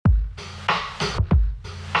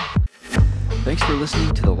Thanks for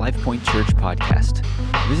listening to the LifePoint Church podcast.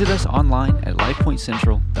 Visit us online at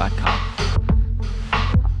lifepointcentral.com.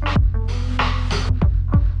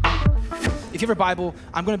 If you have a Bible,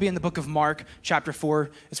 I'm going to be in the book of Mark, chapter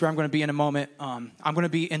 4. It's where I'm going to be in a moment. I'm going to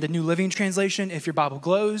be in the New Living Translation. If your Bible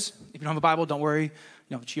glows, if you don't have a Bible, don't worry.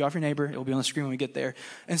 Cheat off your neighbor. It will be on the screen when we get there.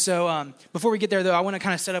 And so before we get there, though, I want to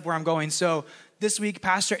kind of set up where I'm going. So this week,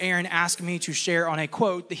 Pastor Aaron asked me to share on a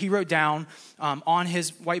quote that he wrote down on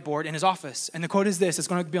his whiteboard in his office. And the quote is this. It's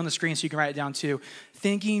going to be on the screen so you can write it down too.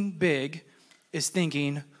 Thinking big is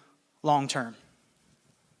thinking long term.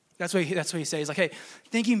 That's what he says. He's like, hey,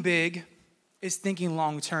 thinking big is thinking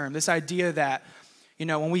long term. This idea that,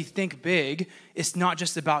 when we think big, it's not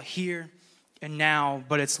just about here and now,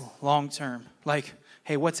 but it's long term. Like,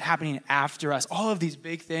 hey, what's happening after us? All of these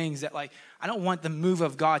big things that, I don't want the move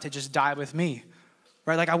of God to just die with me,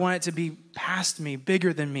 right? I want it to be past me,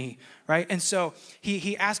 bigger than me, right? And so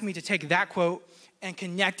he asked me to take that quote and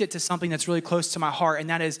connect it to something that's really close to my heart,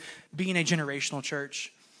 and that is being a generational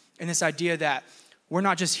church. And this idea that we're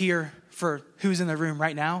not just here for who's in the room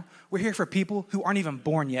right now. We're here for people who aren't even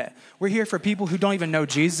born yet. We're here for people who don't even know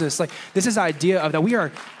Jesus. This is the idea of that we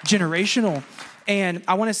are generational. And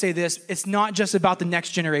I want to say this, it's not just about the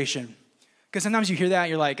next generation. Because sometimes you hear that and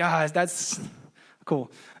you're like, that's cool.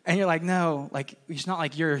 And you're like, no, it's not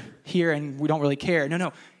like you're here and we don't really care.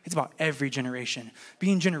 No, it's about every generation.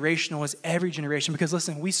 Being generational is every generation because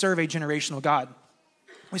listen, we serve a generational God.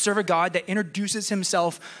 We serve a God that introduces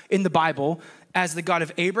himself in the Bible as the God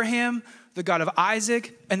of Abraham, the God of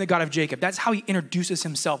Isaac, and the God of Jacob. That's how he introduces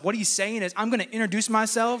himself. What he's saying is, I'm going to introduce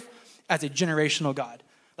myself as a generational God.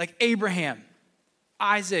 Like Abraham,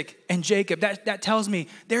 Isaac, and Jacob. That tells me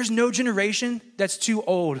there's no generation that's too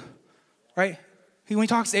old, right? When he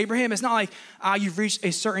talks to Abraham, it's not like, you've reached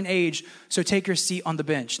a certain age, so take your seat on the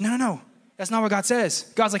bench. No. That's not what God says.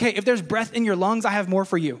 God's like, hey, if there's breath in your lungs, I have more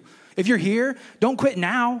for you. If you're here, don't quit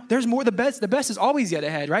now. There's more. The best is always yet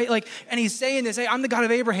ahead, right? And he's saying this, hey, I'm the God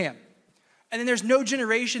of Abraham. And then there's no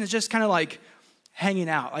generation that's just kind of hanging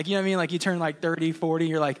out. You know what I mean? You turn 30, 40,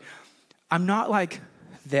 you're like, I'm not like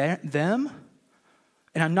them,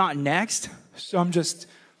 and I'm not next, so I'm just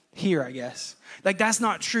here, I guess. That's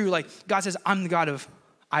not true. God says, I'm the God of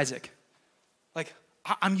Isaac.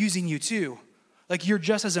 I'm using you too. You're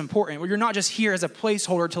just as important. You're not just here as a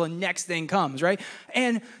placeholder till the next thing comes, right?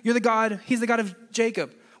 And he's the God of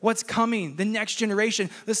Jacob. What's coming? The next generation.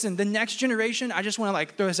 Listen, the next generation, I just want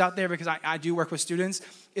to throw this out there because I do work with students,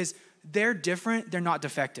 is they're different, they're not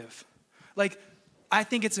defective. I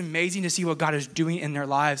think it's amazing to see what God is doing in their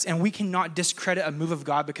lives, and we cannot discredit a move of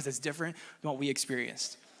God because it's different than what we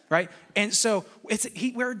experienced, right? And so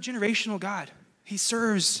we're a generational God. We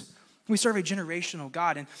serve a generational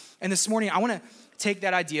God. And this morning, I want to take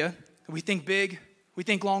that idea. We think big, we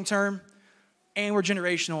think long term, and we're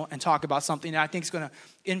generational and talk about something that I think is going to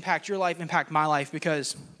impact your life, impact my life,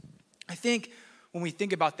 because I think when we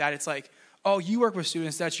think about that, it's you work with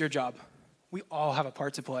students, that's your job. We all have a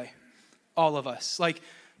part to play. All of us.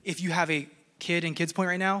 If you have a kid in Kids Point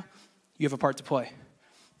right now, you have a part to play.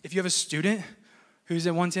 If you have a student who's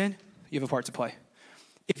at 110, you have a part to play.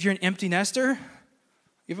 If you're an empty nester,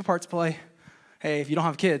 you have a part to play. Hey, if you don't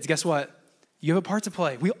have kids, guess what? You have a part to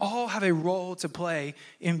play. We all have a role to play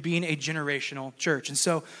in being a generational church. And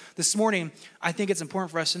so this morning, I think it's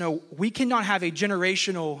important for us to know we cannot have a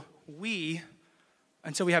generational we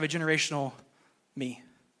until we have a generational me.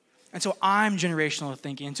 Until I'm generational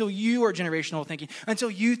thinking, until you are generational thinking, until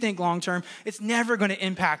you think long-term, it's never going to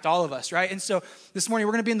impact all of us, right? And so this morning,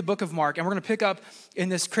 we're going to be in the book of Mark, and we're going to pick up in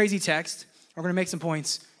this crazy text. We're going to make some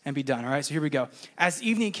points and be done, all right? So here we go. As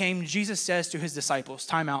evening came, Jesus says to his disciples,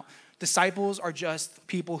 time out. Disciples are just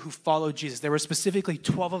people who follow Jesus. There were specifically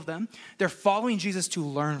 12 of them. They're following Jesus to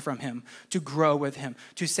learn from him, to grow with him,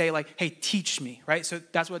 to say hey, teach me, right? So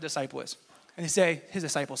that's what a disciple is. And they say, his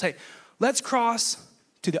disciples, hey, let's cross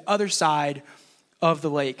to the other side of the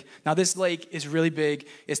lake. Now, this lake is really big.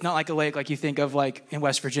 It's not like a lake like you think of in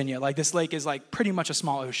West Virginia. This lake is pretty much a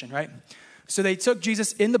small ocean, right? So they took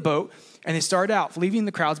Jesus in the boat, and they started out, leaving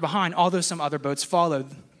the crowds behind, although some other boats followed.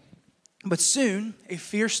 But soon, a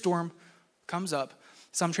fierce storm comes up.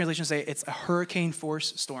 Some translations say it's a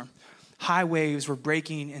hurricane-force storm. High waves were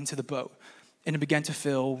breaking into the boat, and it began to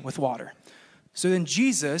fill with water. So then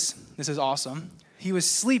Jesus, this is awesome, he was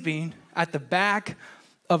sleeping at the back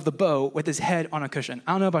of the boat with his head on a cushion.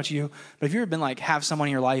 I don't know about you, but have you ever been have someone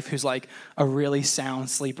in your life who's a really sound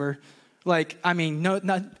sleeper? Like, I mean, no,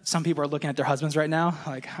 not some people are looking at their husbands right now.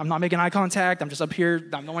 Like, I'm not making eye contact. I'm just up here.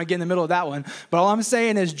 I don't want to get in the middle of that one. But all I'm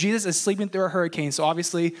saying is Jesus is sleeping through a hurricane. So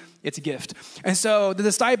obviously it's a gift. And so the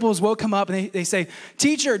disciples will come up and they say,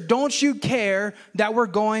 teacher, don't you care that we're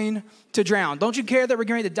going to drown? Don't you care that we're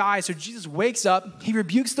going to die? So Jesus wakes up. He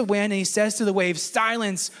rebukes the wind and he says to the waves,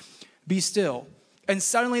 silence, be still. And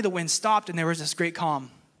suddenly the wind stopped and there was this great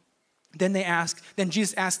calm. Then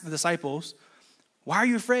Jesus asked the disciples, why are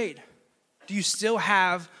you afraid? Do you still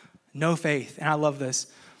have no faith? And I love this.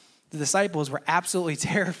 The disciples were absolutely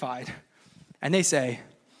terrified. And they say,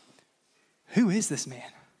 who is this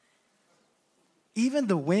man? Even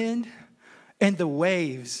the wind and the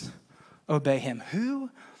waves obey him. Who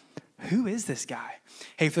is this guy?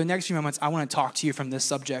 Hey, for the next few moments, I want to talk to you from this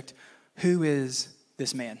subject. Who is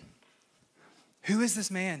this man? Who is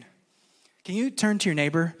this man? Can you turn to your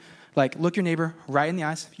neighbor? Like, look your neighbor right in the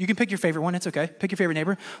eyes. You can pick your favorite one. It's okay. Pick your favorite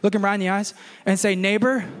neighbor. Look him right in the eyes and say,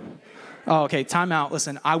 neighbor. Oh, okay, time out.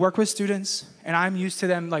 Listen, I work with students, and I'm used to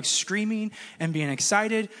them, like, screaming and being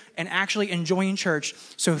excited and actually enjoying church.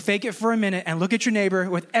 So fake it for a minute and look at your neighbor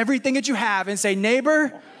with everything that you have and say,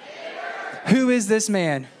 neighbor. Who is this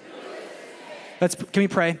man? Can we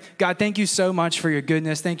pray? God, thank you so much for your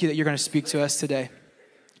goodness. Thank you that you're going to speak to us today.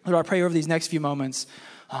 Lord, I pray over these next few moments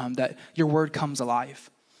that your word comes alive.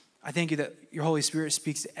 I thank you that your Holy Spirit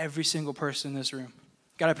speaks to every single person in this room.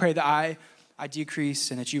 God, I pray that I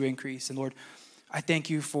decrease and that you increase. And Lord, I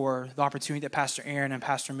thank you for the opportunity that Pastor Aaron and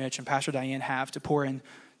Pastor Mitch and Pastor Diane have to pour in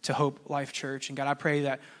to Hope Life Church. And God, I pray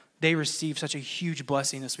that they receive such a huge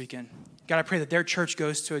blessing this weekend. God, I pray that their church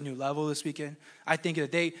goes to a new level this weekend. I think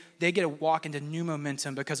that they get to walk into new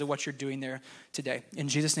momentum because of what you're doing there today. In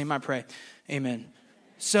Jesus' name I pray, amen.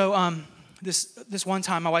 So, This one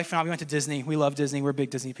time, my wife and I, we went to Disney. We love Disney. We're big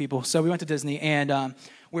Disney people. So we went to Disney, and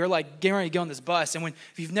we were like getting ready to get on this bus. And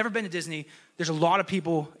if you've never been to Disney, there's a lot of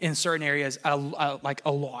people in certain areas, like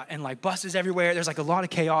a lot, and like buses everywhere. There's like a lot of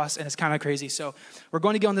chaos, and it's kind of crazy. So we're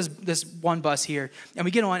going to get on this one bus here, and we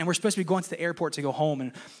get on, and we're supposed to be going to the airport to go home.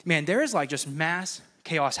 And man, there is like just mass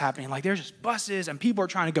chaos happening. Like there's just buses and people are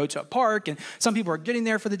trying to go to a park and some people are getting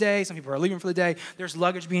there for the day. Some people are leaving for the day. There's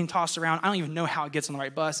luggage being tossed around. I don't even know how it gets on the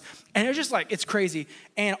right bus. And it's just like, it's crazy.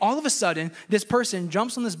 And all of a sudden, this person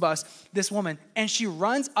jumps on this bus, this woman, and she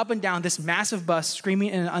runs up and down this massive bus screaming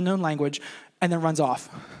in an unknown language and then runs off.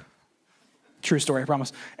 True story, I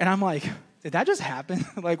promise. And I'm like, did that just happen?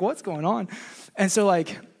 Like, what's going on? And so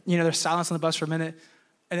like, there's silence on the bus for a minute.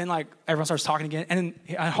 And then, like, everyone starts talking again. And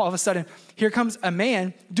then all of a sudden, here comes a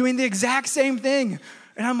man doing the exact same thing.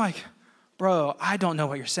 And I'm like, bro, I don't know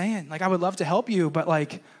what you're saying. Like, I would love to help you, but,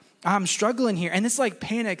 like, I'm struggling here. And it's, like,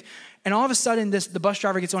 panic. And all of a sudden, the bus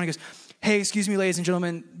driver gets on and goes, hey, excuse me, ladies and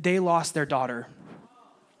gentlemen, they lost their daughter.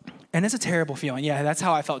 And it's a terrible feeling. Yeah, that's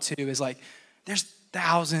how I felt, too, is, like, there's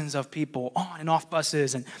thousands of people on and off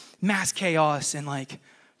buses and mass chaos. And, like,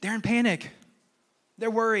 they're in panic. They're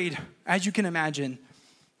worried, as you can imagine.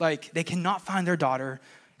 Like, they cannot find their daughter.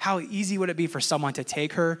 How easy would it be for someone to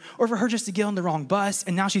take her or for her just to get on the wrong bus?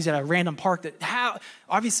 And now she's at a random park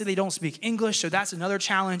obviously they don't speak English, so that's another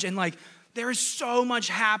challenge. And like, there is so much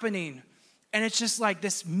happening. And it's just like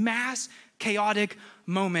this mass chaotic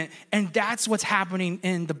moment. And that's what's happening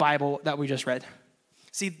in the Bible that we just read.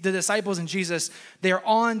 See, the disciples and Jesus, they're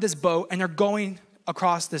on this boat and they're going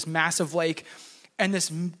across this massive lake. And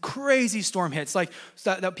this crazy storm hits, like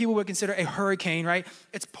that people would consider a hurricane, right?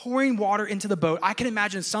 It's pouring water into the boat. I can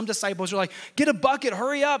imagine some disciples are like, get a bucket,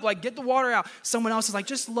 hurry up, like get the water out. Someone else is like,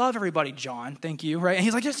 just love everybody, John, thank you, right? And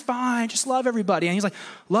he's like, just fine, just love everybody. And he's like,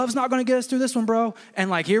 love's not gonna get us through this one, bro.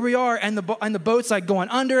 And like, here we are, and the boat's like going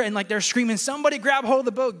under, and like they're screaming, somebody grab hold of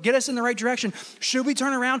the boat, get us in the right direction. Should we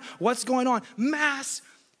turn around? What's going on? Mass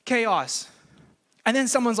chaos. And then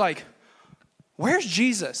someone's like, where's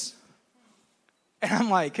Jesus? And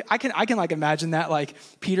I'm like, I can like imagine that, like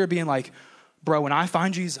Peter being like, bro, when I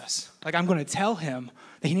find Jesus, like I'm going to tell him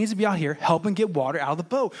that he needs to be out here helping get water out of the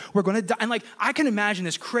boat. We're going to die. And like, I can imagine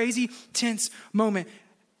this crazy, tense moment.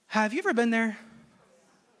 Have you ever been there?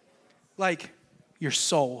 Like your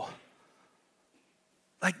soul.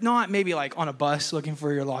 Like not maybe like on a bus looking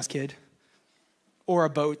for your lost kid or a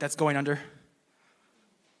boat that's going under,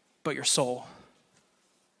 but your soul.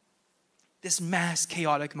 This mass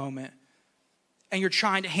chaotic moment. And you're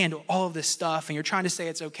trying to handle all of this stuff, and you're trying to say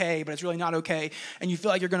it's okay, but it's really not okay, and you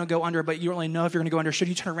feel like you're going to go under, but you don't really know if you're going to go under. Should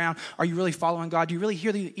you turn around? Are you really following God? Do you really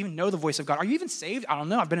even know the voice of God? Are you even saved? I don't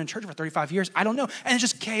know. I've been in church for 35 years. I don't know. And it's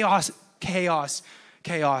just chaos, chaos,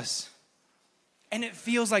 chaos. And it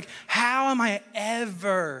feels like, how am I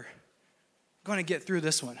ever going to get through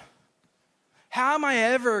this one? How am I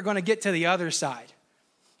ever going to get to the other side?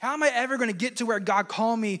 How am I ever going to get to where God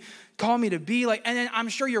called me to be? Like, and then I'm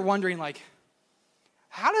sure you're wondering, like,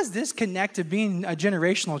 how does this connect to being a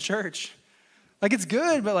generational church? Like, it's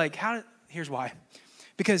good, but like, here's why.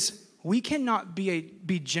 Because we cannot be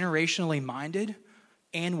generationally minded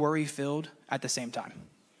and worry-filled at the same time.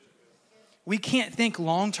 We can't think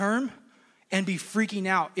long-term and be freaking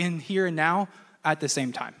out in here and now at the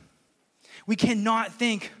same time. We cannot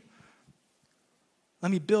think,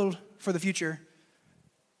 let me build for the future,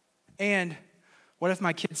 and what if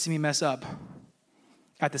my kids see me mess up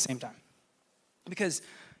at the same time? Because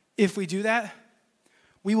if we do that,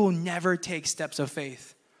 we will never take steps of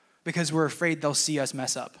faith because we're afraid they'll see us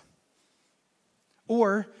mess up.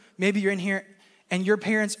 Or maybe you're in here and your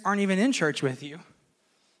parents aren't even in church with you,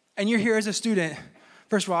 and you're here as a student.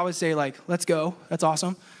 First of all, I would say, like, let's go. That's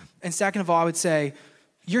awesome. And second of all, I would say,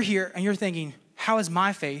 you're here and you're thinking, how is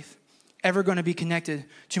my faith ever going to be connected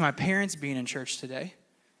to my parents being in church today?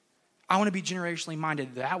 I want to be generationally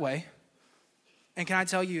minded that way. And can I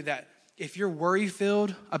tell you that if you're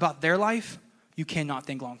worry-filled about their life, you cannot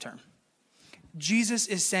think long-term. Jesus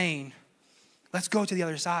is saying, let's go to the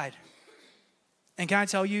other side. And can I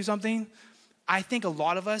tell you something? I think a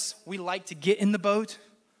lot of us, we like to get in the boat.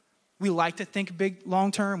 We like to think big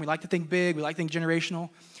long-term. We like to think big. We like to think generational.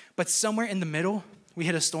 But somewhere in the middle, we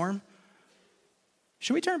hit a storm.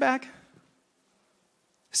 Should we turn back?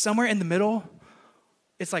 Somewhere in the middle,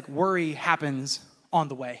 it's like worry happens on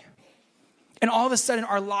the way. And all of a sudden,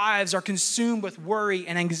 our lives are consumed with worry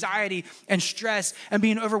and anxiety and stress and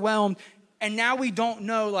being overwhelmed. And now we don't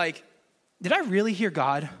know, like, did I really hear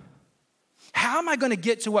God? How am I going to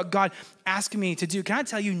get to what God asked me to do? Can I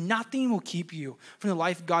tell you, nothing will keep you from the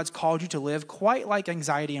life God's called you to live quite like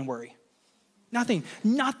anxiety and worry. Nothing.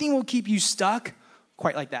 Nothing will keep you stuck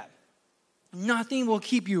quite like that. Nothing will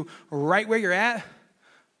keep you right where you're at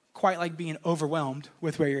quite like being overwhelmed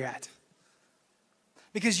with where you're at.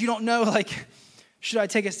 Because you don't know, like, should I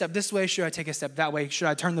take a step this way? Should I take a step that way? Should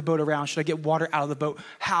I turn the boat around? Should I get water out of the boat?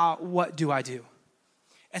 What do I do?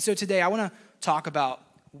 And so today I want to talk about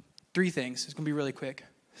 3 things. It's going to be really quick.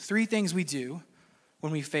 3 things we do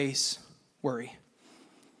when we face worry.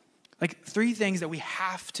 Like 3 things that we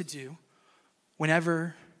have to do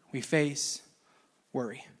whenever we face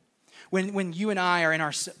worry. When you and I are in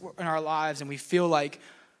our lives and we feel like,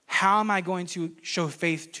 how am I going to show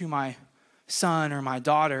faith to my son or my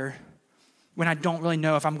daughter when I don't really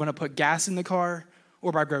know if I'm going to put gas in the car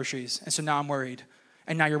or buy groceries? And so now I'm worried.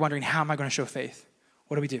 And now you're wondering, how am I going to show faith?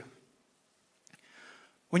 What do we do?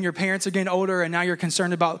 When your parents are getting older and now you're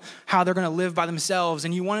concerned about how they're going to live by themselves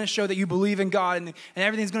and you want to show that you believe in God and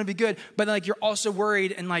everything's going to be good, but like you're also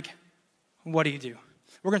worried and like, what do?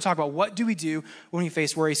 We're going to talk about what do we do when we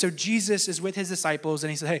face worry. So Jesus is with his disciples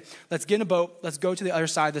and he said, hey, let's get in a boat. Let's go to the other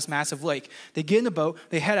side of this massive lake. They get in the boat,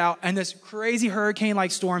 they head out, and this crazy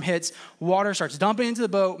hurricane-like storm hits. Water starts dumping into the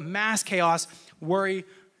boat, mass chaos, worry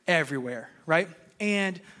everywhere, right?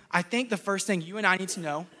 And I think the first thing you and I need to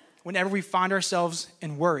know whenever we find ourselves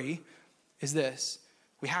in worry is this: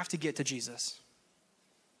 we have to get to Jesus.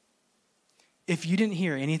 If you didn't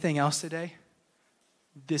hear anything else today,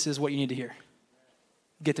 this is what you need to hear.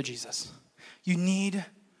 Get to Jesus. You need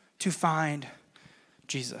to find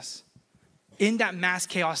Jesus. In that mass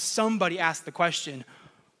chaos, somebody asked the question,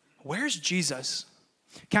 where's Jesus?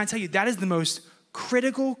 Can I tell you, that is the most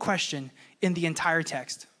critical question in the entire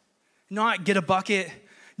text. Not get a bucket,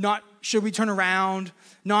 not should we turn around,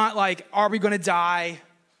 not like are we going to die?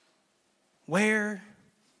 Where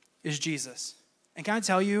is Jesus? And can I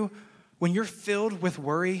tell you, when you're filled with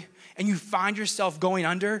worry and you find yourself going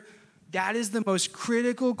under, that is the most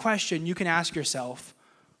critical question you can ask yourself.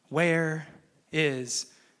 Where is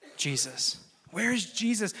Jesus? Where is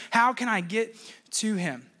Jesus? How can I get to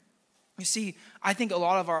him? You see, I think a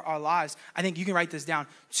lot of our lives, I think you can write this down.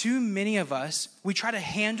 Too many of us, we try to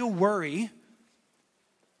handle worry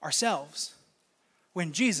ourselves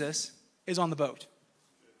when Jesus is on the boat.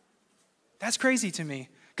 That's crazy to me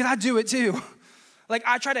because I do it too. Like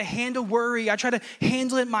I try to handle worry. I try to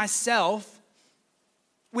handle it myself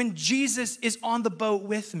when Jesus is on the boat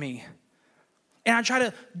with me. And I try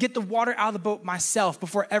to get the water out of the boat myself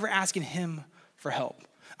before ever asking him for help.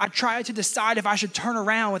 I try to decide if I should turn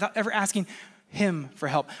around without ever asking him for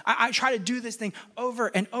help. I try to do this thing over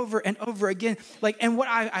and over and over again. Like, and what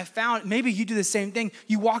I found, maybe you do the same thing.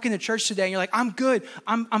 You walk into church today and you're like, I'm good,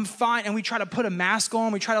 I'm fine. And we try to put a mask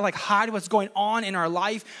on. We try to like hide what's going on in our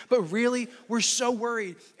life. But really, we're so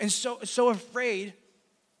worried and so afraid,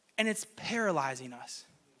 and it's paralyzing us.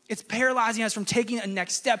 It's paralyzing us from taking a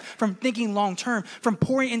next step, from thinking long-term, from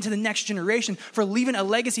pouring into the next generation, for leaving a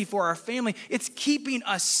legacy for our family. It's keeping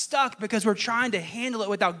us stuck because we're trying to handle it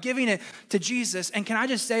without giving it to Jesus. And can I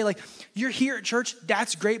just say, like, you're here at church,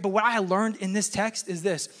 that's great. But what I have learned in this text is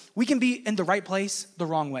this: we can be in the right place the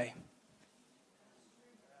wrong way.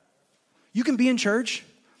 You can be in church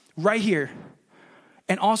right here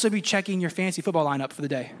and also be checking your fantasy football lineup for the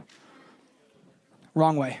day.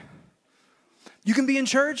 Wrong way. You can be in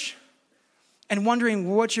church and wondering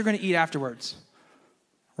what you're going to eat afterwards.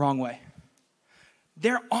 Wrong way.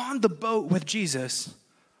 They're on the boat with Jesus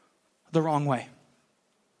the wrong way.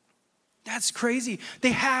 That's crazy.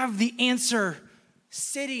 They have the answer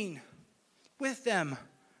sitting with them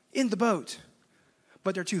in the boat,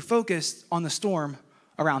 but they're too focused on the storm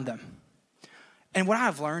around them. And what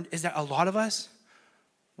I've learned is that a lot of us,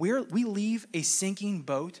 we leave a sinking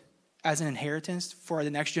boat as an inheritance for the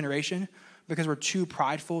next generation because we're too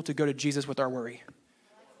prideful to go to Jesus with our worry.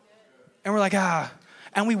 And we're like,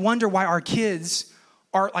 and we wonder why our kids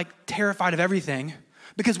are like terrified of everything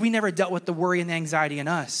because we never dealt with the worry and the anxiety in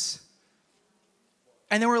us.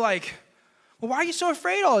 And then we're like, well, why are you so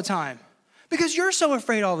afraid all the time? Because you're so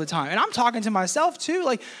afraid all the time. And I'm talking to myself too.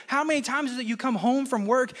 Like, how many times is it you come home from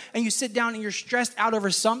work and you sit down and you're stressed out over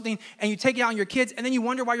something and you take it out on your kids and then you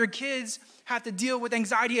wonder why your kids have to deal with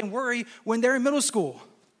anxiety and worry when they're in middle school?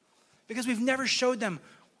 Because we've never showed them,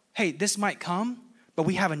 hey, this might come, but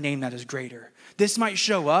we have a name that is greater. This might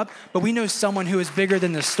show up, but we know someone who is bigger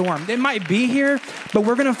than the storm. It might be here, but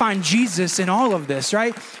we're going to find Jesus in all of this,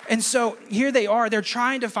 right? And so here they are. They're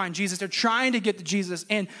trying to find Jesus. They're trying to get to Jesus.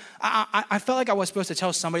 And I felt like I was supposed to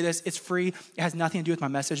tell somebody this. It's free. It has nothing to do with my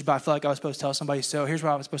message, but I felt like I was supposed to tell somebody. So here's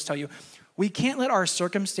what I was supposed to tell you. We can't let our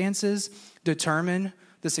circumstances determine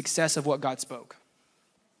the success of what God spoke.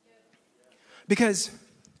 Because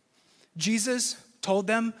Jesus told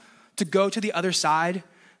them to go to the other side,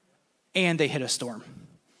 and they hit a storm.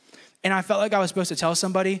 And I felt like I was supposed to tell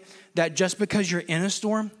somebody that just because you're in a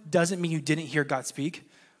storm doesn't mean you didn't hear God speak.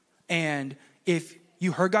 And if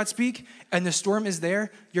you heard God speak and the storm is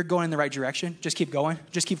there, you're going in the right direction. Just keep going.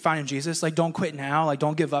 Just keep finding Jesus. Like, don't quit now. Like,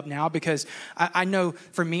 don't give up now. Because I know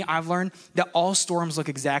for me, I've learned that all storms look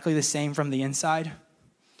exactly the same from the inside.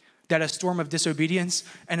 That a storm of disobedience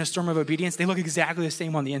and a storm of obedience, they look exactly the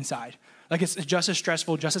same on the inside. Like, it's just as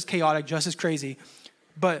stressful, just as chaotic, just as crazy.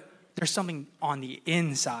 But there's something on the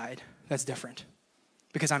inside that's different.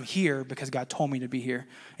 Because I'm here because God told me to be here.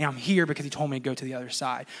 And I'm here because he told me to go to the other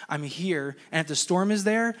side. I'm here, and if the storm is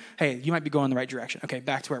there, hey, you might be going in the right direction. Okay,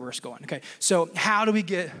 back to where we're going. Okay, so how do we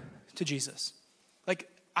get to Jesus? Like,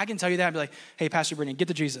 I can tell you that. I'd be like, hey, Pastor Brittany, get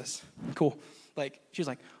to Jesus. Cool. Like, she's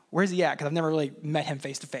like, where's he at? Because I've never really met him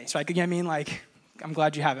face to face. Right? You know what I mean? Like, I'm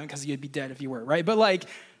glad you haven't because you'd be dead if you were, right? But like,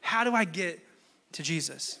 how do I get to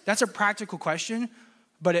Jesus? That's a practical question,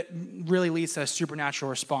 but it really leads to a supernatural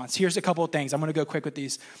response. Here's a couple of things. I'm going to go quick with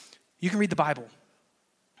these. You can read the Bible.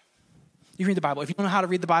 You can read the Bible. If you don't know how to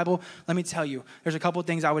read the Bible, let me tell you, there's a couple of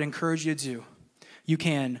things I would encourage you to do. You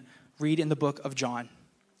can read in the book of John.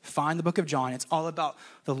 Find the book of John. It's all about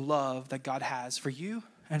the love that God has for you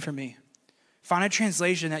and for me. Find a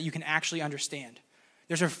translation that you can actually understand.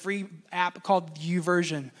 There's a free app called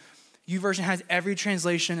YouVersion. YouVersion has every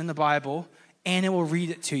translation in the Bible, and it will read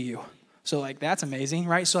it to you. So, like, that's amazing,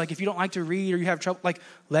 right? So, like, if you don't like to read or you have trouble, like,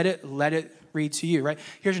 let it read to you, right?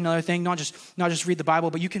 Here's another thing. Not just read the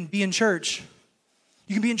Bible, but you can be in church.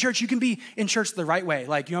 You can be in church. You can be in church the right way.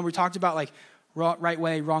 Like, you know, we talked about, like, right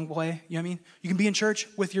way, wrong way. You know what I mean? You can be in church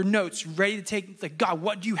with your notes ready to take, like, God,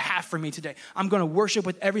 what do you have for me today? I'm going to worship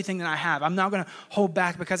with everything that I have. I'm not going to hold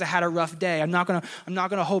back because I had a rough day. I'm not going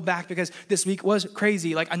to hold back because this week was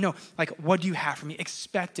crazy. Like, I know, like, what do you have for me?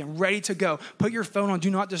 Expectant, ready to go. Put your phone on do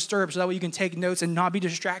not disturb so that way you can take notes and not be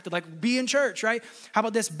distracted. Like, be in church, right? How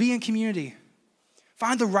about this? Be in community.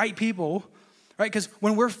 Find the right people, right? Because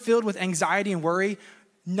when we're filled with anxiety and worry,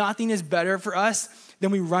 nothing is better for us than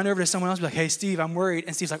we run over to someone else and be like, hey, Steve, I'm worried.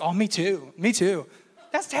 And Steve's like, oh, me too.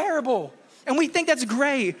 That's terrible. And we think that's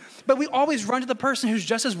great, but we always run to the person who's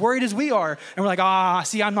just as worried as we are. And we're like,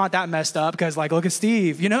 see, I'm not that messed up because, like, look at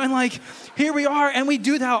Steve, you know? And, like, here we are, and we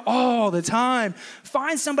do that all the time.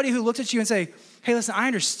 Find somebody who looks at you and say, hey, listen, I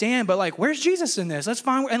understand, but, like, where's Jesus in this? Let's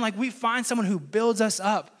find, and, like, we find someone who builds us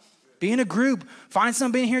up. Be in a group. Find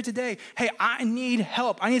somebody here today. Hey, I need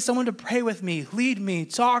help. I need someone to pray with me, lead me,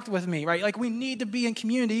 talk with me, right? Like, we need to be in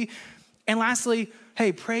community. And lastly,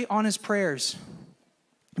 hey, pray honest prayers.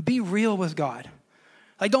 Be real with God.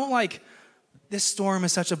 Like, don't like, this storm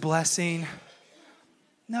is such a blessing.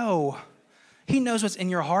 No. He knows what's in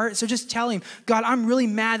your heart. So just tell him, God, I'm really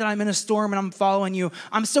mad that I'm in a storm and I'm following you.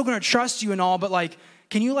 I'm still going to trust you and all, but, like,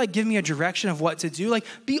 Can you like give me a direction of what to do? Like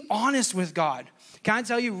be honest with God. Can I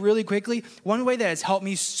tell you really quickly, one way that has helped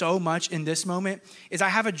me so much in this moment is I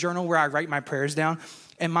have a journal where I write my prayers down,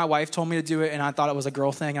 and my wife told me to do it, and I thought it was a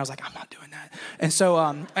girl thing. I was like, I'm not doing that. And so,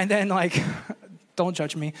 and then like, don't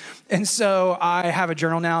judge me. And so I have a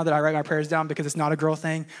journal now that I write my prayers down because it's not a girl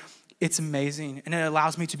thing. It's amazing, and it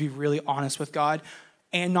allows me to be really honest with God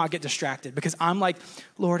and not get distracted, because I'm like,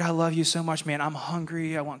 Lord, I love you so much, man. I'm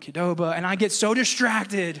hungry. I want Qdoba. And I get so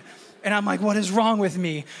distracted. And I'm like, what is wrong with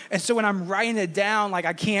me? And so when I'm writing it down, like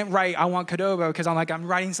I can't write, I want Qdoba, because I'm like, I'm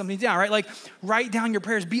writing something down, right? Like write down your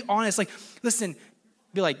prayers. Be honest. Like, listen,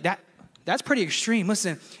 be like, that's pretty extreme.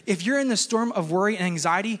 Listen, if you're in the storm of worry and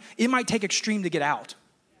anxiety, it might take extreme to get out.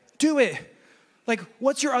 Do it. Like,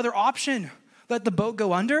 what's your other option? Let the boat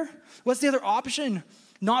go under? What's the other option?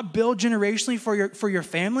 Not build generationally for your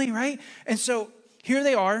family, right? And so here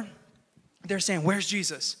they are. They're saying, where's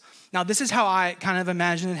Jesus? Now, this is how I kind of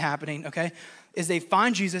imagine it happening, okay? Is they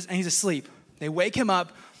find Jesus and he's asleep. They wake him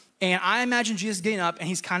up, and I imagine Jesus getting up and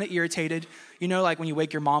he's kind of irritated. You know, like when you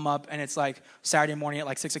wake your mom up and it's like Saturday morning at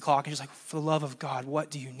like 6 o'clock and she's like, for the love of God,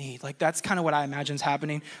 what do you need? Like that's kind of what I imagine is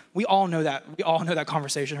happening. We all know that. We all know that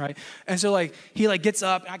conversation, right? And so like he like gets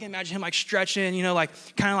up, and I can imagine him like stretching, you know, like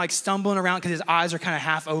kind of like stumbling around because his eyes are kind of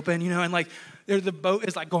half open, you know, and like the boat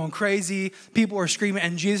is like going crazy. People are screaming,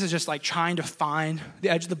 and Jesus is just like trying to find the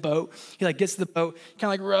edge of the boat. He like gets to the boat,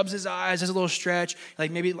 kind of like rubs his eyes, does a little stretch,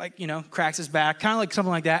 like maybe like, you know, cracks his back, kind of like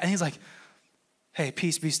something like that. And he's like, hey,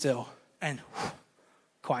 peace, be still. And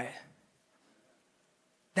quiet.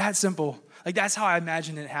 That simple. Like that's how I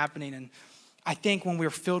imagine it happening. And I think when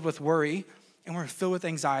we're filled with worry and we're filled with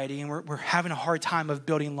anxiety and we're having a hard time of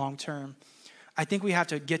building long term, I think we have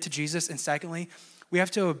to get to Jesus. And secondly, we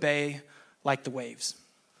have to obey like the waves.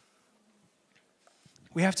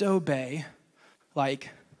 We have to obey like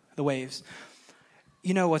the waves.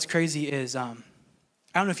 You know what's crazy is, I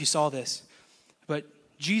don't know if you saw this, but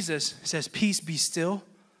Jesus says, peace, be still.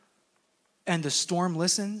 And the storm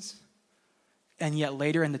listens, and yet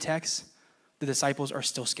later in the text, the disciples are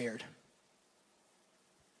still scared.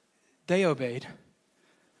 They obeyed.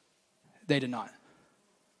 They did not.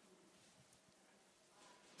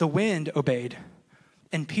 The wind obeyed,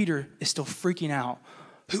 and Peter is still freaking out.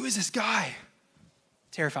 Who is this guy?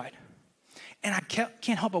 Terrified. And I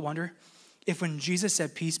can't help but wonder if when Jesus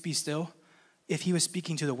said, peace, be still, if he was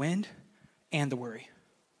speaking to the wind and the worry.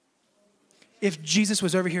 If Jesus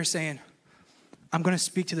was over here saying, I'm going to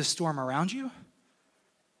speak to the storm around you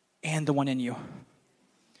and the one in you.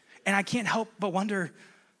 And I can't help but wonder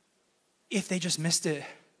if they just missed it.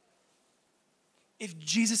 If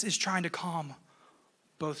Jesus is trying to calm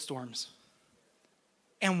both storms,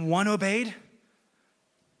 and one obeyed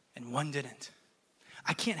and one didn't.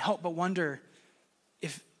 I can't help but wonder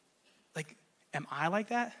if, like, am I like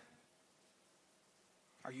that?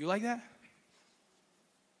 Are you like that?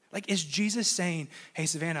 Like, is Jesus saying, hey,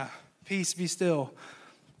 Savannah, peace, be still.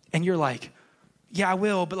 And you're like, yeah, I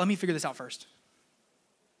will, but let me figure this out first.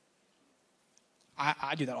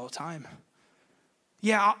 I do that all the time.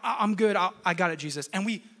 Yeah, I'm good. I got it, Jesus. And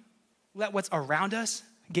we let what's around us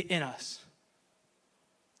get in us.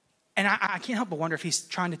 And I can't help but wonder if he's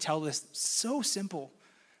trying to tell this so simple,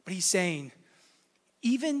 but he's saying,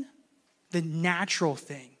 even the natural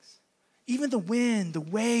things, even the wind, the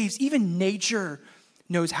waves, even nature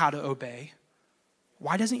knows how to obey.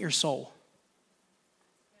 Why doesn't your soul?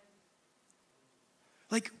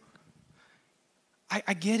 Like,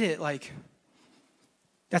 I get it. Like,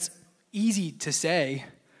 that's easy to say.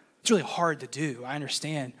 It's really hard to do. I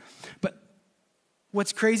understand. But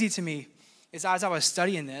what's crazy to me is as I was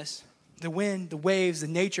studying this, the wind, the waves, the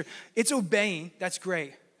nature, it's obeying. That's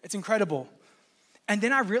great. It's incredible. And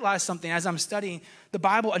then I realized something as I'm studying. The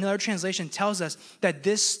Bible, another translation tells us that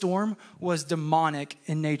this storm was demonic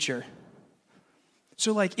in nature.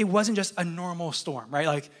 So like, it wasn't just a normal storm, right?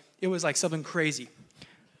 Like, it was like something crazy.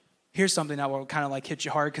 Here's something that will kind of like hit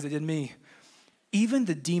you hard because it did me. Even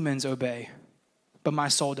the demons obey, but my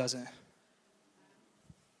soul doesn't.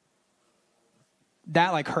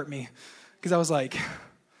 That like hurt me because I was like,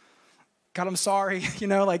 God, I'm sorry. You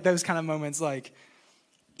know, like those kind of moments, like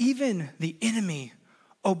even the enemy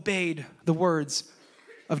obeyed the words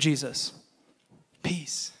of Jesus.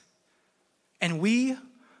 Peace. And we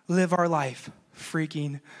live our life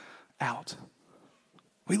freaking out.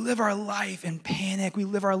 We live our life in panic. We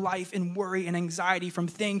live our life in worry and anxiety from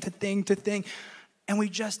thing to thing to thing. And we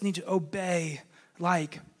just need to obey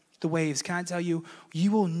like the waves. Can I tell you,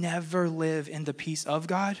 you will never live in the peace of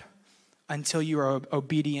God until you are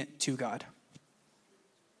obedient to God.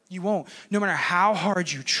 You won't. No matter how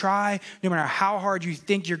hard you try, no matter how hard you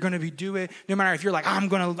think you're going to do it, no matter if you're like, I'm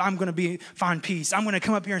going to find peace. I'm going to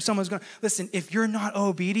come up here and someone's going to, listen, if you're not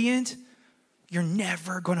obedient, you're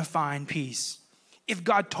never going to find peace. If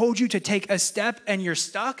God told you to take a step and you're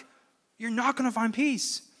stuck, you're not going to find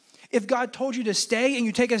peace. If God told you to stay and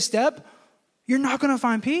you take a step, you're not going to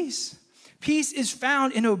find peace. Peace is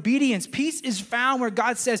found in obedience. Peace is found where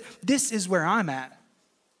God says, this is where I'm at.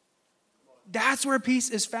 That's where peace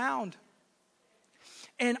is found.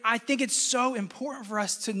 And I think it's so important for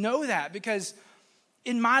us to know that, because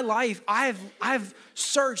in my life, I've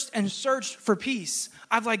searched and searched for peace.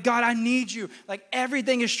 I've like, God, I need you. Like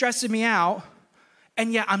everything is stressing me out.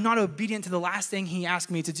 And yet I'm not obedient to the last thing he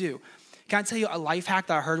asked me to do. Can I tell you a life hack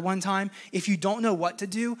that I heard one time? If you don't know what to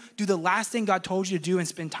do the last thing God told you to do and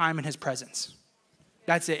spend time in his presence.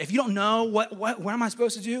 That's it. If you don't know what am I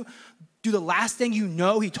supposed to do the last thing you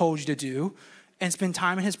know he told you to do and spend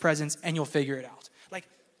time in his presence, and you'll figure it out. Like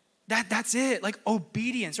that's it. Like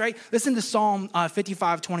obedience, right? Listen to Psalm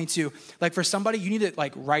 55:22. Like for somebody, you need to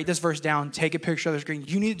like write this verse down, take a picture of the screen.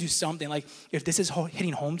 You need to do something. Like if this is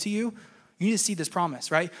hitting home to you, you need to see this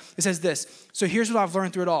promise, right? It says this. So here's what I've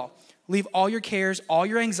learned through it all. Leave all your cares, all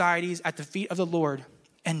your anxieties at the feet of the Lord,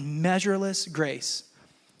 and measureless grace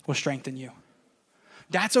will strengthen you.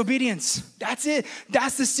 That's obedience. That's it.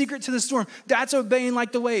 That's the secret to the storm. That's obeying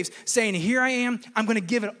like the waves, saying, here I am. I'm going to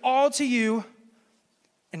give it all to you,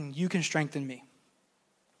 and you can strengthen me.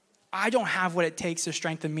 I don't have what it takes to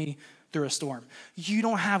strengthen me through a storm. You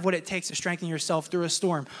don't have what it takes to strengthen yourself through a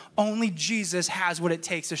storm. Only Jesus has what it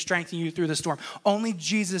takes to strengthen you through the storm. Only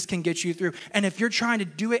Jesus can get you through. And if you're trying to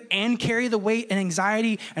do it and carry the weight and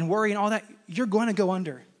anxiety and worry and all that, you're going to go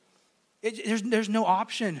under. There's no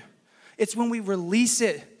option. It's when we release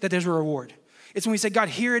it that there's a reward. It's when we say, God,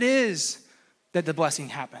 here it is, that the blessing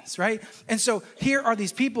happens, right? And so here are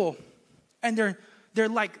these people, and they're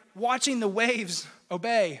like watching the waves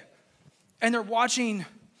obey, and they're watching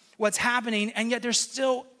what's happening, and yet there's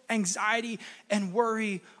still anxiety and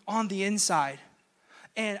worry on the inside.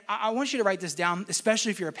 And I want you to write this down,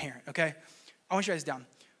 especially if you're a parent, okay? I want you to write this down.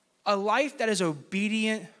 A life that is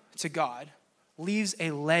obedient to God leaves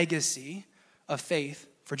a legacy of faith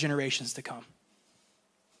for generations to come.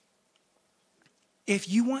 If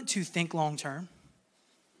you want to think long-term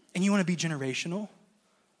and you want to be generational,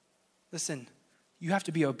 listen, you have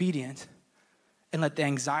to be obedient and let the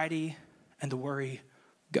anxiety and the worry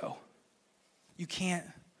go. You can't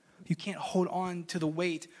hold on to the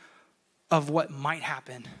weight of what might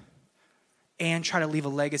happen and try to leave a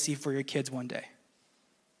legacy for your kids one day.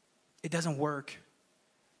 It doesn't work.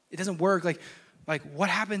 It doesn't work. Like what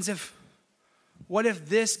happens if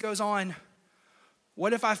this goes on?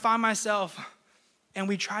 What if I find myself and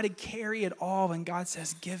we try to carry it all and God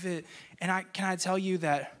says, give it. And can I tell you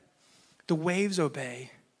that the waves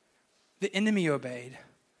obey, the enemy obeyed,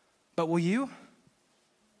 but will you?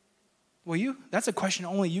 Will you? That's a question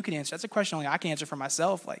only you can answer. That's a question only I can answer for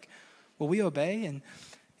myself. Like, will we obey? And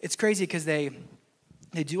it's crazy because they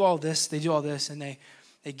do all this, and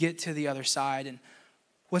they get to the other side. And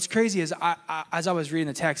what's crazy is as I was reading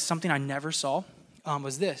the text, something I never saw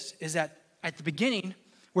was this, is that at the beginning,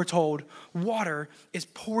 we're told water is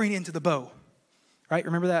pouring into the boat, right?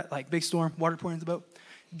 Remember that? Like big storm, water pouring into the boat.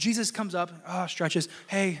 Jesus comes up, stretches,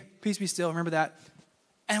 hey, peace be still. Remember that?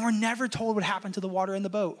 And we're never told what happened to the water in the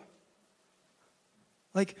boat.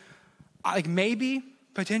 Like maybe,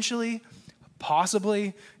 potentially,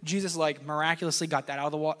 possibly, Jesus miraculously got that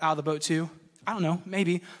out of the boat too. I don't know,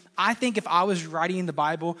 maybe. I think if I was writing the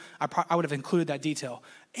Bible, I would have included that detail.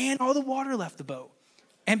 And all the water left the boat.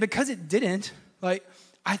 And because it didn't,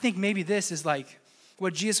 I think maybe this is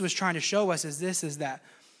what Jesus was trying to show us is that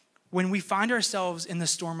when we find ourselves in the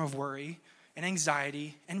storm of worry and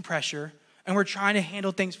anxiety and pressure, and we're trying to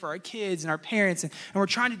handle things for our kids and our parents, and we're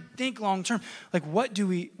trying to think long term, what do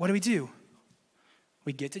we do?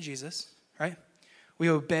 We get to Jesus, right? We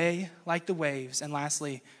obey like the waves, and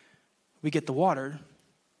lastly, we get the water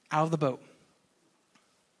out of the boat.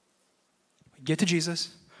 We get to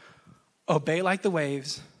Jesus, obey like the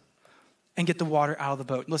waves, and get the water out of the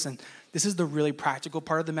boat. Listen, this is the really practical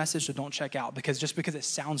part of the message, so don't check out, because just because it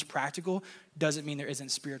sounds practical doesn't mean there isn't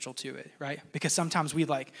spiritual to it, right? Because sometimes we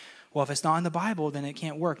well, if it's not in the Bible, then it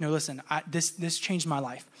can't work. No, listen, this changed my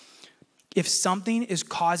life. If something is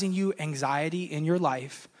causing you anxiety in your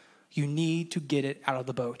life, you need to get it out of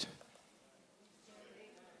the boat.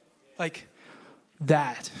 Like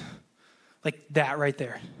that right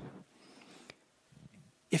there.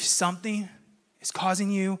 If something is causing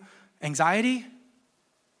you anxiety,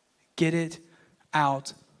 get it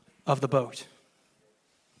out of the boat.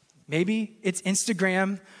 Maybe it's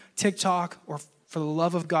Instagram TikTok, or for the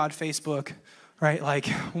love of God, Facebook, right? Like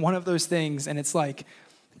one of those things, and it's like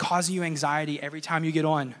causing you anxiety every time you get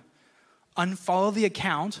on. Unfollow the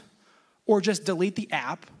account or just delete the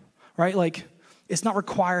app, right? Like it's not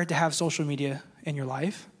required to have social media in your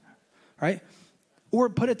life, right? Or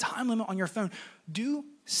put a time limit on your phone. Do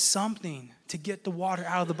something to get the water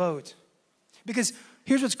out of the boat. Because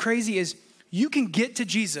here's what's crazy is you can get to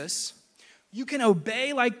Jesus, you can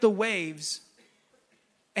obey like the waves,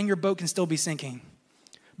 and your boat can still be sinking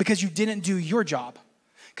because you didn't do your job.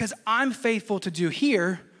 Because I'm faithful to do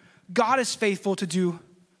here, God is faithful to do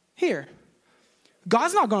here.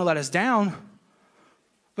 God's not going to let us down,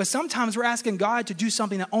 but sometimes we're asking God to do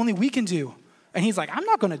something that only we can do. And he's like, I'm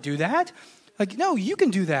not going to do that. Like, no, you can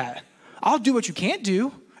do that. I'll do what you can't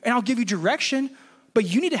do, and I'll give you direction, but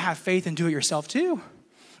you need to have faith and do it yourself too.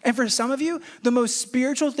 And for some of you, the most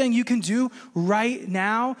spiritual thing you can do right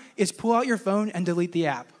now is pull out your phone and delete the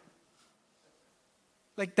app.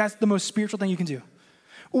 Like, that's the most spiritual thing you can do.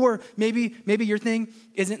 Or maybe your thing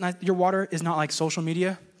isn't like, your water is not like social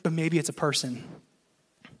media, but maybe it's a person.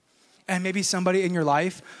 And maybe somebody in your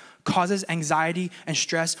life causes anxiety and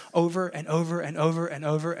stress over and over and over and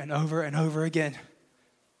over and over and over again.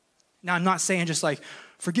 Now, I'm not saying just like,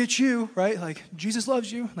 forget you, right? Like, Jesus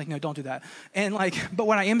loves you. Like, no, don't do that. And like, but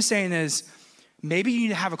what I am saying is maybe you need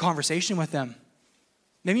to have a conversation with them.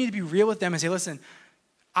 Maybe you need to be real with them and say, listen,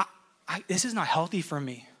 this is not healthy for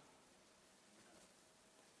me.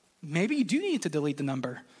 Maybe you do need to delete the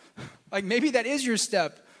number. Like, maybe that is your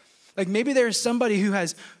step. Like, maybe there's somebody who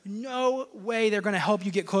has no way they're going to help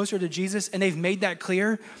you get closer to Jesus, and they've made that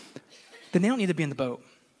clear, then they don't need to be in the boat.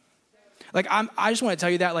 Like, I just want to tell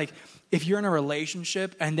you that, like, if you're in a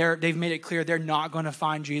relationship and they've made it clear they're not going to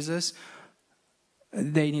find Jesus,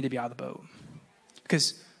 they need to be out of the boat.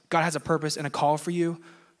 Because God has a purpose and a call for you,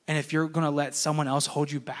 and if you're going to let someone else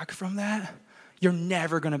hold you back from that, you're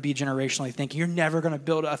never going to be generationally thinking. You're never going to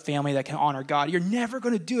build a family that can honor God. You're never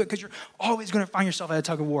going to do it because you're always going to find yourself at a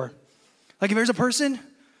tug of war. Like, if there's a person,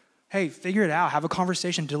 hey, figure it out. Have a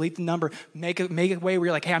conversation. Delete the number. Make a way where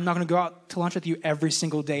you're like, hey, I'm not going to go out to lunch with you every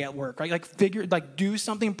single day at work. Right? Like do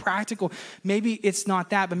something practical. Maybe it's not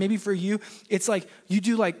that, but maybe for you, it's like you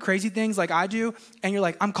do like crazy things like I do, and you're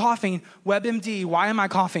like, I'm coughing. WebMD, why am I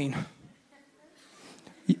coughing?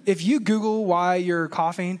 If you Google why you're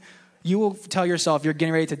coughing, you will tell yourself you're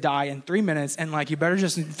getting ready to die in 3 minutes, and like you better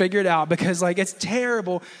just figure it out because like it's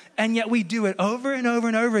terrible. And yet we do it over and over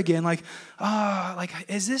and over again. Like,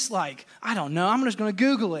 is this like, I don't know, I'm just going to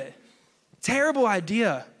Google it. Terrible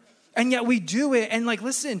idea. And yet we do it. And like,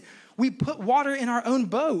 listen, we put water in our own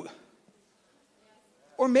boat.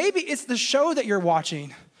 Or maybe it's the show that you're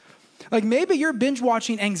watching. Like maybe you're binge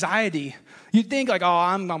watching anxiety. You think like, oh,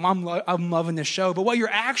 I'm loving this show. But what you're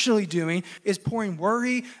actually doing is pouring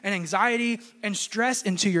worry and anxiety and stress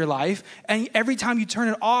into your life. And every time you turn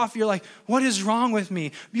it off, you're like, what is wrong with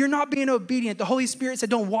me? You're not being obedient. The Holy Spirit said,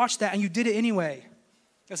 don't watch that. And you did it anyway.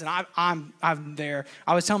 Listen, I'm there.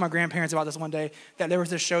 I was telling my grandparents about this one day, that there was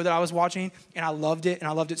this show that I was watching, and I loved it, and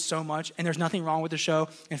I loved it so much. And there's nothing wrong with the show.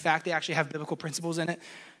 In fact, they actually have biblical principles in it.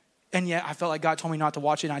 And yet I felt like God told me not to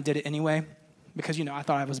watch it, and I did it anyway because, I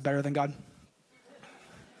thought I was better than God.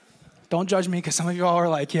 Don't judge me because some of you all are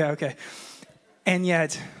like, yeah, okay. And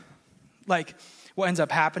yet, like, what ends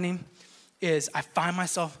up happening is I find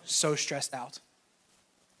myself so stressed out.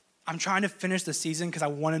 I'm trying to finish the season because I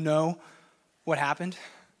want to know what happened.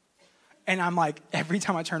 And I'm like, every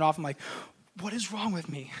time I turn off, I'm like, what is wrong with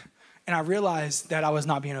me? And I realized that I was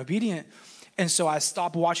not being obedient. And so I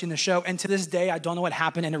stopped watching the show. And to this day, I don't know what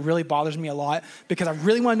happened. And it really bothers me a lot because I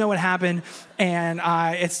really want to know what happened. And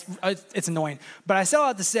it's annoying. But I say all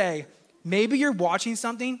that to say, maybe you're watching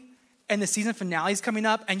something and the season finale is coming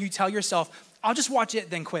up and you tell yourself, I'll just watch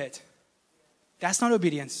it, then quit. That's not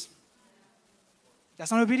obedience.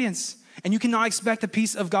 That's not obedience. And you cannot expect the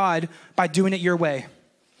peace of God by doing it your way.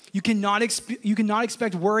 You cannot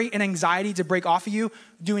expect worry and anxiety to break off of you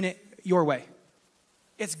doing it your way.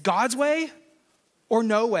 It's God's way or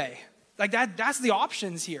no way. Like that's the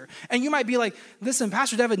options here. And you might be like, listen,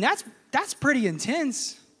 Pastor Devin, that's pretty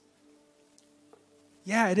intense.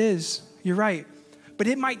 Yeah, it is. You're right. But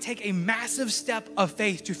it might take a massive step of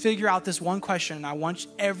faith to figure out this one question. And I want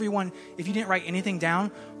everyone, if you didn't write anything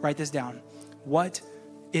down, write this down. What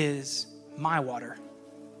is my water?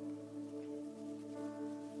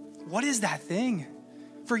 What is that thing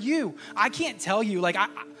for you? I can't tell you. Like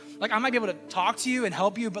I might be able to talk to you and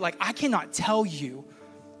help you, but like I cannot tell you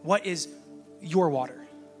what is your water.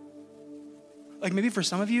 Like maybe for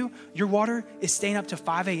some of you, your water is staying up to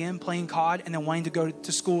 5 a.m. playing COD and then wanting to go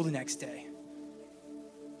to school the next day.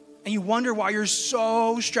 And you wonder why you're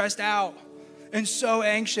so stressed out and so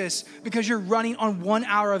anxious because you're running on 1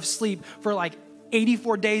 hour of sleep for like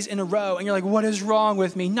 84 days in a row. And you're like, what is wrong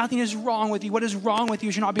with me? Nothing is wrong with you. What is wrong with you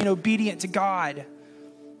is you're not being obedient to God.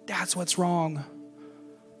 That's what's wrong.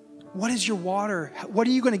 What is your water? What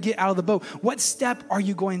are you going to get out of the boat? What step are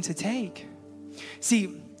you going to take?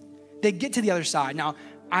 See, they get to the other side. Now,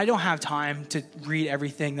 I don't have time to read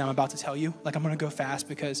everything that I'm about to tell you. Like, I'm going to go fast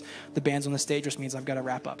because the band's on the stage, which means I've got to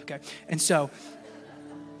wrap up, okay? And so,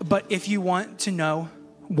 but if you want to know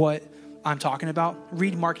what I'm talking about,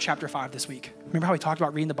 read Mark chapter 5 this week. Remember how we talked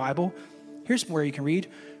about reading the Bible? Here's where you can read.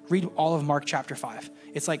 Read all of Mark chapter 5.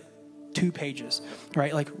 It's like 2 pages,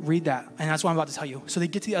 right? Like, read that. And that's what I'm about to tell you. So they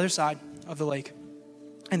get to the other side of the lake,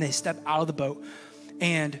 and they step out of the boat,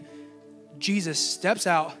 and Jesus steps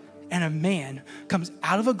out, and a man comes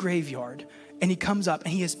out of a graveyard, and he comes up,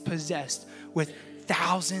 and he is possessed with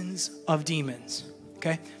thousands of demons,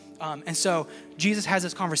 okay? And so Jesus has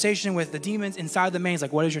this conversation with the demons inside the man. He's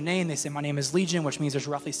like, what is your name? They say, my name is Legion, which means there's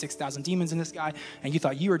roughly 6,000 demons in this guy. And you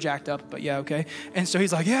thought you were jacked up, but yeah, okay. And so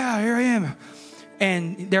he's like, yeah, here I am.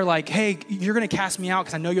 And they're like, hey, you're going to cast me out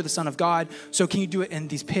because I know you're the Son of God. So can you do it in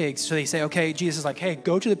these pigs? So they say, okay. Jesus is like, hey,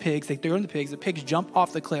 go to the pigs. They throw in the pigs. The pigs jump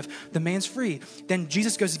off the cliff. The man's free. Then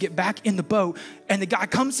Jesus goes to get back in the boat. And the guy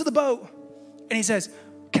comes to the boat. And he says,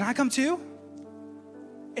 can I come too?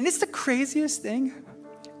 And it's the craziest thing.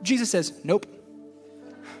 Jesus says, nope.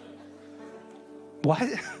 What?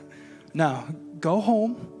 No, go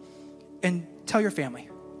home and tell your family.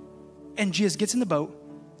 And Jesus gets in the boat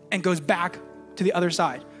and goes back to the other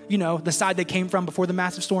side. You know, the side they came from before the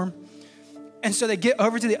massive storm. And so they get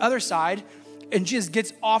over to the other side, and Jesus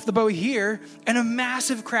gets off the boat here, and a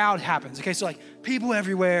massive crowd happens. Okay, so like people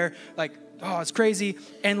everywhere, like, oh, it's crazy.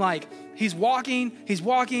 And like he's walking,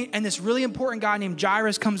 and this really important guy named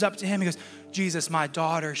Jairus comes up to him. He goes, Jesus, my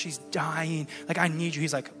daughter, she's dying. Like, I need you.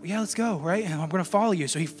 He's like, yeah, let's go, right? And I'm going to follow you.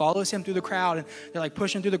 So he follows him through the crowd, and they're like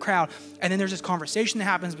pushing through the crowd. And then there's this conversation that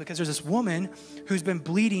happens because there's this woman who's been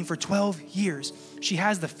bleeding for 12 years. She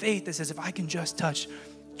has the faith that says, if I can just touch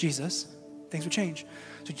Jesus, things will change.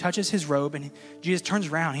 So he touches his robe, and Jesus turns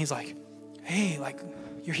around. And he's like, hey, like,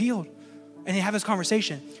 you're healed. And they have this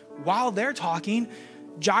conversation. While they're talking,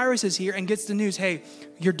 Jairus is here and gets the news, hey,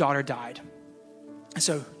 your daughter died. And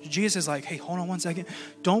so Jesus is like, hey, hold on one second.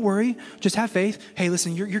 Don't worry. Just have faith. Hey,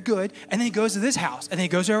 listen, you're good. And then he goes to this house, and then he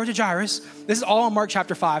goes over to Jairus. This is all in Mark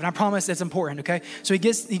chapter 5, and I promise it's important, okay? So he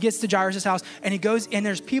gets to Jairus' house, and he goes, and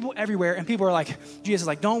there's people everywhere, and people are like, Jesus is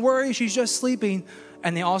like, don't worry, she's just sleeping.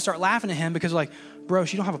 And they all start laughing at him because they're like, bro,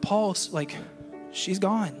 she don't have a pulse. Like, she's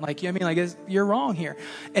gone. Like, you know what I mean? Like, you're wrong here.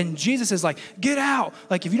 And Jesus is like, get out.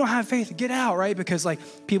 Like, if you don't have faith, get out, right? Because like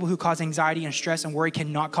people who cause anxiety and stress and worry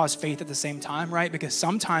cannot cause faith at the same time, right? Because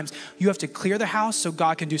sometimes you have to clear the house so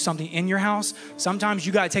God can do something in your house. Sometimes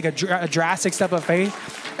you got to take a drastic step of faith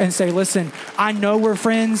and say, listen, I know we're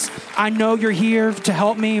friends. I know you're here to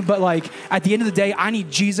help me, but like at the end of the day, I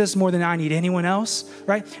need Jesus more than I need anyone else,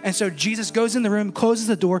 right? And so Jesus goes in the room, closes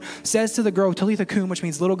the door, says to the girl, Talitha Kum, which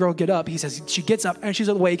means little girl, get up. He says, she gets up and she's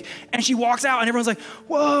awake and she walks out and everyone's like,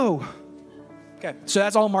 whoa. Okay, so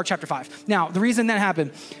that's all Mark chapter 5. Now, the reason that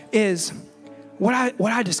happened is what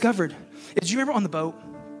I discovered is, you remember on the boat,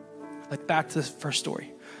 like back to the first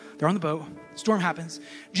story, they're on the boat, storm happens,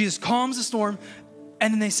 Jesus calms the storm,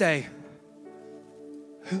 and then they say,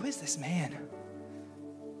 who is this man?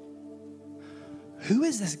 Who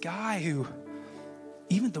is this guy who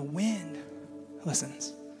even the wind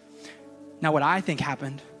listens? Now, what I think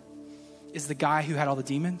happened is the guy who had all the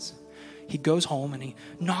demons, he goes home and he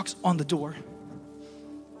knocks on the door,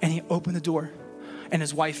 and he opened the door, and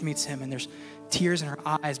his wife meets him, and there's tears in her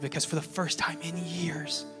eyes because for the first time in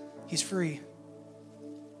years, he's free.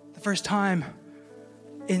 The first time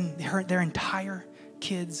in their entire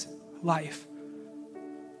kid's life,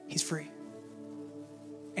 he's free.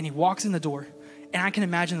 And he walks in the door, and I can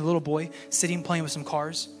imagine the little boy sitting playing with some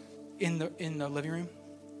cars in the living room.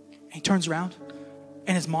 And he turns around,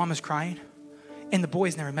 and his mom is crying. And the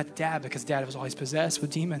boy's never met dad because dad was always possessed with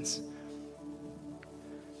demons.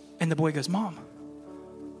 And the boy goes, Mom,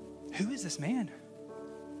 who is this man?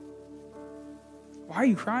 Why are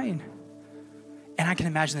you crying? And I can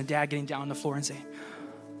imagine the dad getting down on the floor and saying,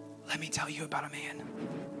 let me tell you about a man.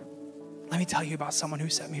 Let me tell you about someone who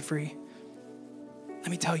set me free. Let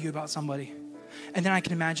me tell you about somebody. And then I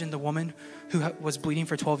can imagine the woman who was bleeding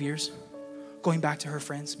for 12 years going back to her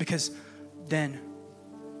friends, because then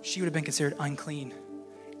she would have been considered unclean.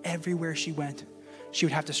 Everywhere she went, she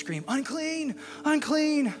would have to scream, unclean,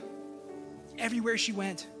 unclean. Everywhere she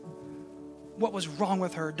went, what was wrong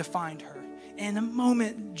with her defined her. And in a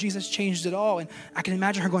moment, Jesus changed it all. And I can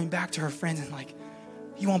imagine her going back to her friends and like,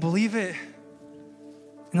 you won't believe it.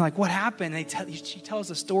 And they're like, what happened? And she tells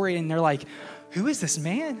the story and they're like, who is this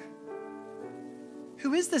man?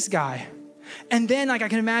 Who is this guy? And then like I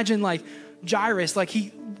can imagine like Jairus, like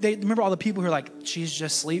they remember all the people who are like, she's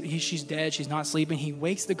just sleeping, she's dead, she's not sleeping. He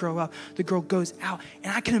wakes the girl up, the girl goes out.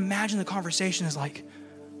 And I can imagine the conversation is like,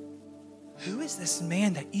 who is this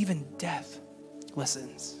man that even death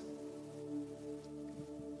listens?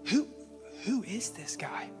 Who is this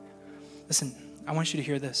guy? Listen, I want you to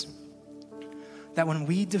hear this. That when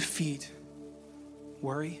we defeat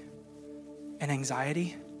worry and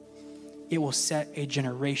anxiety, it will set a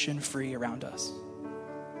generation free around us.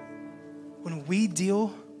 When we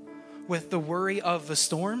deal with the worry of the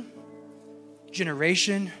storm,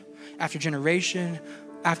 generation after generation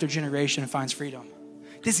after generation finds freedom.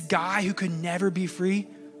 This guy who could never be free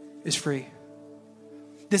is free.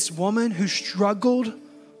 This woman who struggled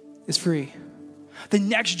is free. The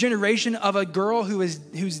next generation of a girl who's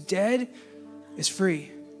dead is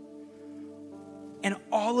free. And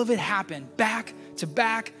all of it happened back to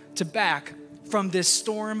back to back from this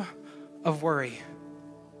storm of worry.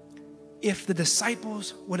 If the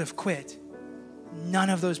disciples would have quit,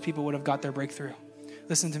 none of those people would have got their breakthrough.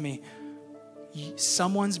 Listen to me.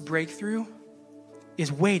 Someone's breakthrough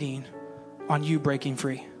is waiting on you breaking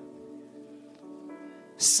free.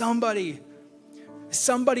 Somebody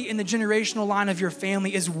in the generational line of your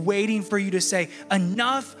family is waiting for you to say,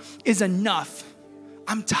 enough is enough.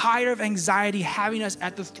 I'm tired of anxiety having us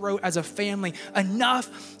at the throat as a family.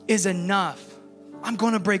 Enough is enough. I'm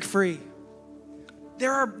going to break free.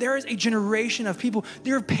 There is a generation of people,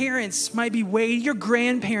 your parents might be waiting, your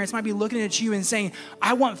grandparents might be looking at you and saying,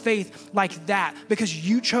 I want faith like that because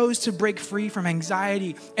you chose to break free from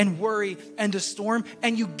anxiety and worry and the storm,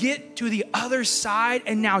 and you get to the other side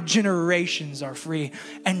and now generations are free.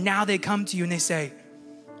 And now they come to you and they say,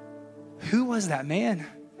 who was that man?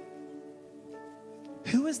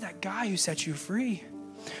 Who is that guy who set you free?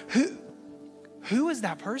 Who is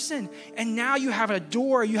that person? And now you have a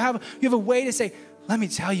door, you have a way to say, let me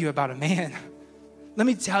tell you about a man. Let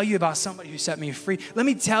me tell you about somebody who set me free. Let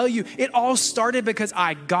me tell you, it all started because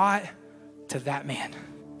I got to that man.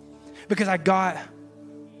 Because I got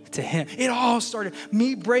to him. It all started.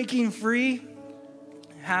 Me breaking free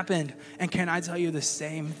happened. And can I tell you the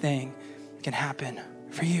same thing can happen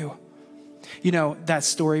for you? You know, that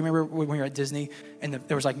story, remember when we were at Disney and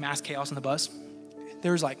there was like mass chaos on the bus?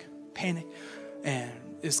 There was like panic. And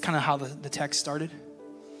it's kind of how the text started.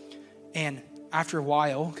 And after a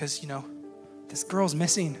while, because, you know, this girl's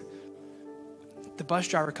missing, the bus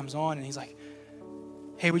driver comes on and he's like,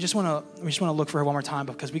 hey, we just want to look for her one more time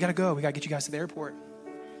because we got to go. We got to get you guys to the airport.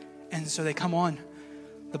 And so they come on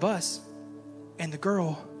the bus and the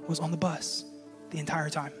girl was on the bus the entire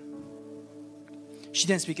time. She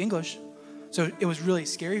didn't speak English, so it was really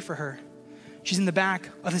scary for her. She's in the back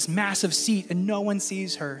of this massive seat and no one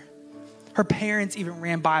sees her. Her parents even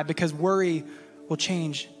ran by because worry will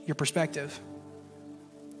change your perspective.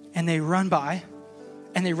 And they run by,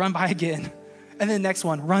 and they run by again. And then the next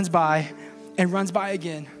one runs by and runs by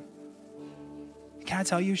again. Can I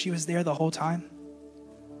tell you, she was there the whole time?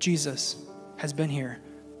 Jesus has been here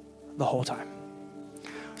the whole time.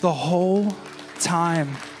 The whole time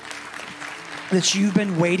that you've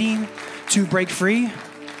been waiting to break free,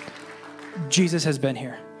 Jesus has been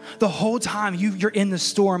here. The whole time you're in the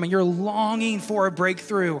storm and you're longing for a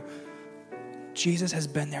breakthrough, Jesus has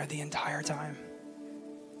been there the entire time.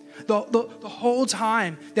 The whole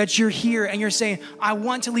time that you're here and you're saying, I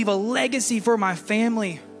want to leave a legacy for my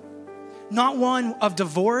family. Not one of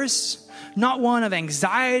divorce, not one of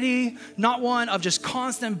anxiety, not one of just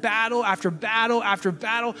constant battle after battle after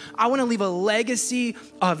battle. I want to leave a legacy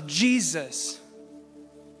of Jesus.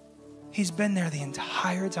 He's been there the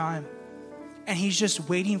entire time. And he's just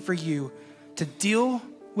waiting for you to deal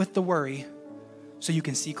with the worry so you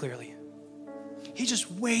can see clearly. He's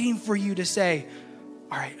just waiting for you to say,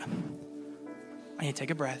 all right, I need to take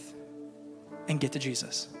a breath and get to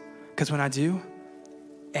Jesus. Because when I do,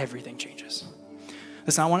 everything changes.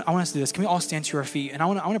 Listen, I want us to do this. Can we all stand to our feet? And I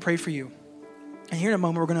want to pray for you. And here in a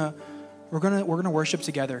moment, we're gonna worship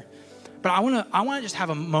together. But I want to just have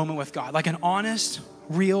a moment with God, like an honest,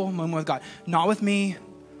 real moment with God. Not with me,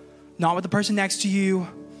 not with the person next to you,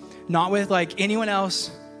 not with like anyone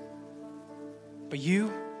else, but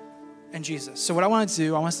you and Jesus. So what I want to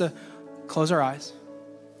do, I want us to close our eyes.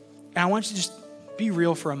 And I want you to just be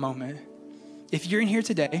real for a moment. If you're in here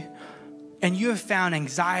today and you have found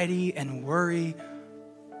anxiety and worry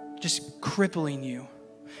just crippling you,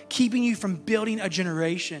 keeping you from building a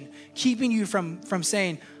generation, keeping you from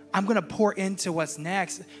saying, I'm going to pour into what's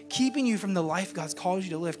next, keeping you from the life God's called you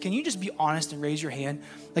to live. Can you just be honest and raise your hand?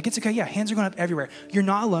 Like, it's okay. Yeah, hands are going up everywhere. You're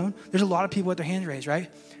not alone. There's a lot of people with their hands raised,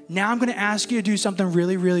 right? Now I'm going to ask you to do something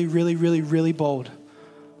really, really, really, really, really bold.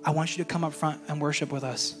 I want you to come up front and worship with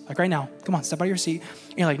us. Like right now, come on, step out of your seat.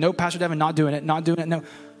 And you're like, no, Pastor Devin, not doing it. No.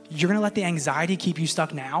 You're going to let the anxiety keep you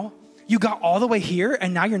stuck now? You got all the way here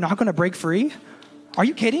and now you're not going to break free? Are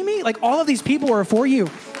you kidding me? Like all of these people are for you.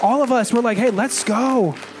 All of us, we're like, hey, let's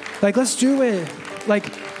go. Like, let's do it. Like,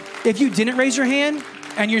 if you didn't raise your hand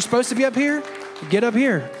and you're supposed to be up here, get up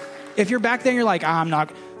here. If you're back there and you're like, I'm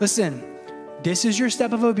not, listen, this is your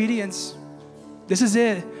step of obedience. This is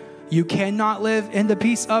it. You cannot live in the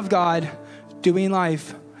peace of God doing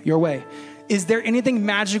life your way. Is there anything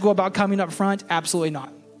magical about coming up front? Absolutely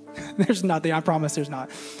not. There's nothing. I promise there's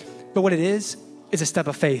not. But what it is a step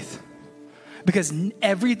of faith. Because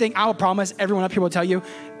everything, I will promise, everyone up here will tell you,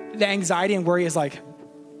 the anxiety and worry is like,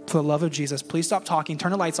 for the love of Jesus, please stop talking,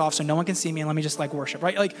 turn the lights off so no one can see me and let me just like worship,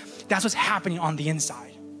 right? Like that's what's happening on the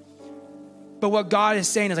inside. But what God is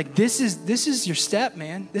saying is like, this is your step,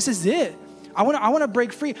 man. This is it. I want to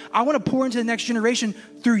break free. I want to pour into the next generation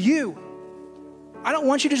through you. I don't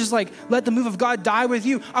want you to just like let the move of God die with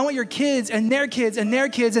you. I want your kids and their kids and their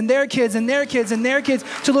kids and their kids and their kids and their kids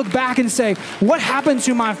to look back and say, what happened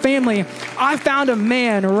to my family? I found a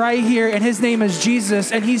man right here and his name is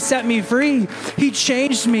Jesus and he set me free. He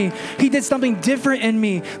changed me. He did something different in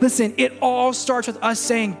me. Listen, it all starts with us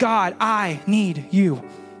saying, God, I need you.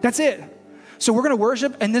 That's it. So we're going to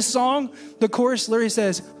worship and this song, the chorus literally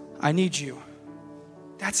says, I need you.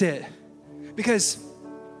 That's it. Because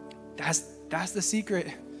that's the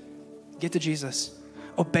secret. Get to Jesus.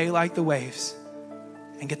 Obey like the waves.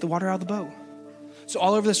 And get the water out of the boat. So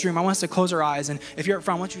all over this room, I want us to close our eyes. And if you're up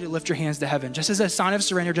front, I want you to lift your hands to heaven. Just as a sign of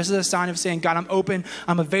surrender. Just as a sign of saying, God, I'm open.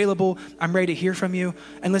 I'm available. I'm ready to hear from you.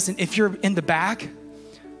 And listen, if you're in the back,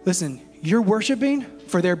 listen, you're worshiping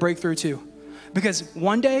for their breakthrough too. Because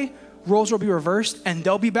one day, roles will be reversed. And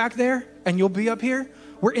they'll be back there. And you'll be up here.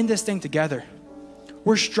 We're in this thing together.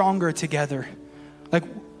 We're stronger together. Like,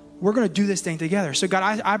 we're going to do this thing together. So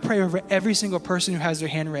God, I pray over every single person who has their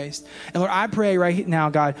hand raised. And Lord, I pray right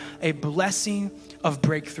now, God, a blessing of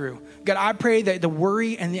breakthrough. God, I pray that the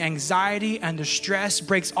worry and the anxiety and the stress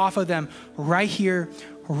breaks off of them right here,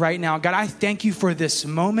 right now. God, I thank you for this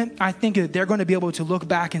moment. I think that they're going to be able to look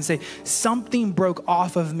back and say, something broke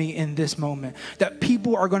off of me in this moment. That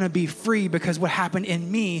people are going to be free because what happened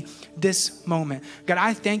in me this moment. God,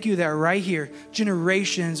 I thank you that right here,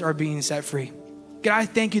 generations are being set free. God, I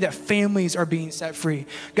thank you that families are being set free.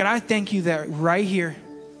 God, I thank you that right here,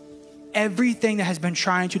 everything that has been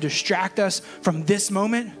trying to distract us from this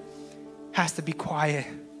moment has to be quiet.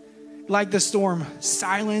 Like the storm,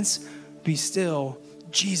 silence, be still.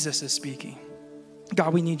 Jesus is speaking.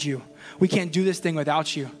 God, we need you. We can't do this thing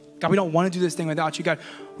without you. God, we don't want to do this thing without you. God,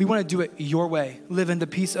 we want to do it your way. Live in the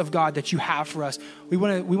peace of God that you have for us. We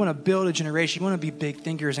want to build a generation. We want to be big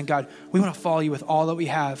thinkers. And God, we want to follow you with all that we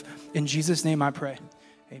have. In Jesus' name I pray.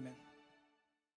 Amen.